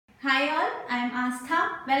Hi all, I am Aastha.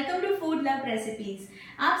 Welcome to food love recipes.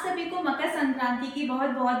 आप सभी को मकर संक्रांति की बहुत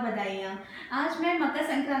बहुत बधाइयाँ। आज मैं मकर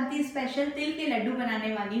संक्रांति स्पेशल तिल के लड्डू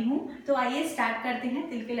बनाने वाली हूँ। तो आइए स्टार्ट करते हैं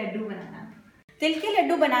तिल के लड्डू बनाना। तिल के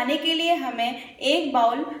लड्डू बनाने के लिए हमें 1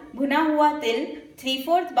 बाउल भुना हुआ तिल,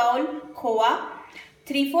 3/4 बाउल खोआ,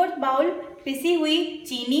 3/4 बाउल पिसी हुई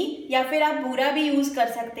चीनी या फिर आप बूरा भी यूज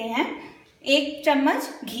कर सकते हैं, 1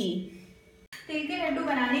 चम्मच घी। तिल के लड्डू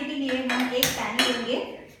बनाने के लिए हम एक पैन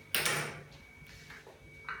लेंगे।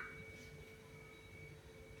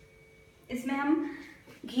 इसमें हम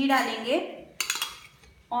घी डालेंगे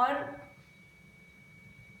और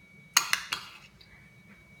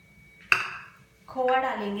खोआ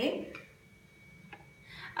डालेंगे।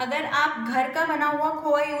 अगर आप घर का बना हुआ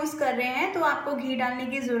खोआ यूज कर रहे हैं तो आपको घी डालने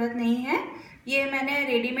की जरूरत नहीं है। ये मैंने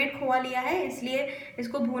रेडीमेड खोआ लिया है, इसलिए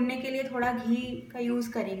इसको भूनने के लिए थोड़ा घी का यूज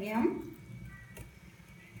करेंगे हम।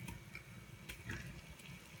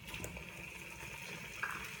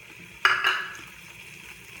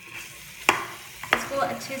 इसको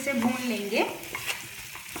अच्छे से भून लेंगे।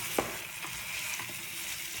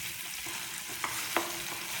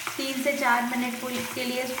 तीन से 4 मिनट के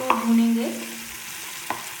लिए इसको भूनेंगे।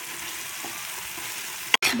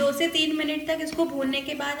 2 से 3 मिनट तक इसको भूनने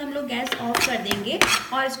के बाद हम लोग गैस ऑफ कर देंगे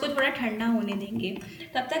और इसको थोड़ा ठंडा होने देंगे।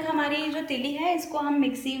 तब तक हमारी जो तिली है इसको हम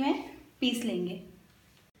मिक्सी में पीस लेंगे।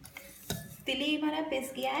 तिली हमारा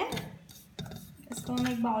पीस गया है, इसको हम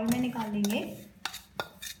एक बाउल में निकाल लेंगे।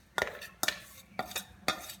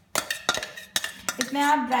 इसमें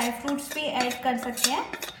आप ड्राई फ्रूट्स भी ऐड कर सकते हैं।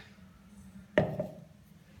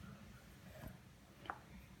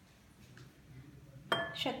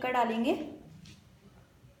 शक्कर डालेंगे।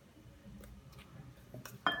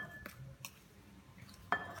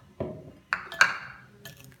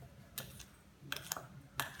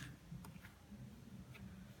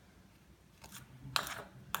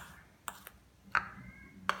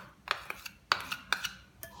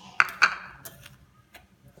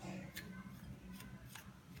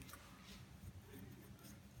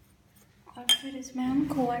 और फिर इसमें हम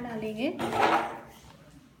खोआ डालेंगे।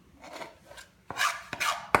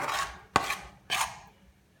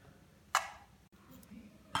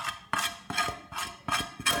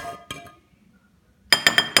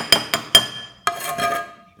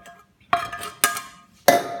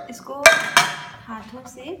 इसको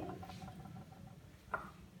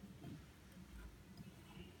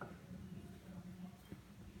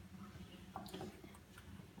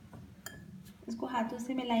हाथों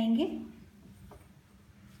से मिलाएंगे।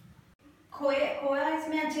 खोया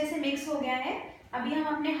इसमें अच्छे से मिक्स हो गया है। अभी हम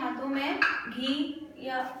अपने हाथों में घी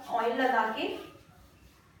या ऑयल लगा के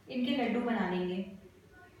इनके लड्डू बना लेंगे।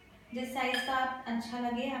 जिस साइज का आप अच्छा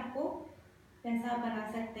लगे आपको वैसा आप बना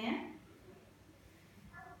सकते हैं।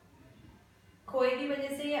 खोए की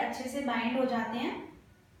वजह से ये अच्छे से बाइंड हो जाते हैं।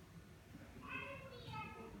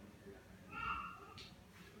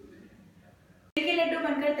 तिल के लड्डू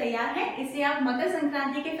बनकर तैयार है। इसे आप मकर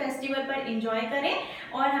संक्रांति के फेस्टिवल पर एंजॉय करें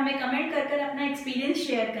और हमें कमेंट कर अपना एक्सपीरियंस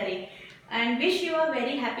शेयर करें। And wish you a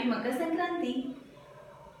very happy Makar Sankranti.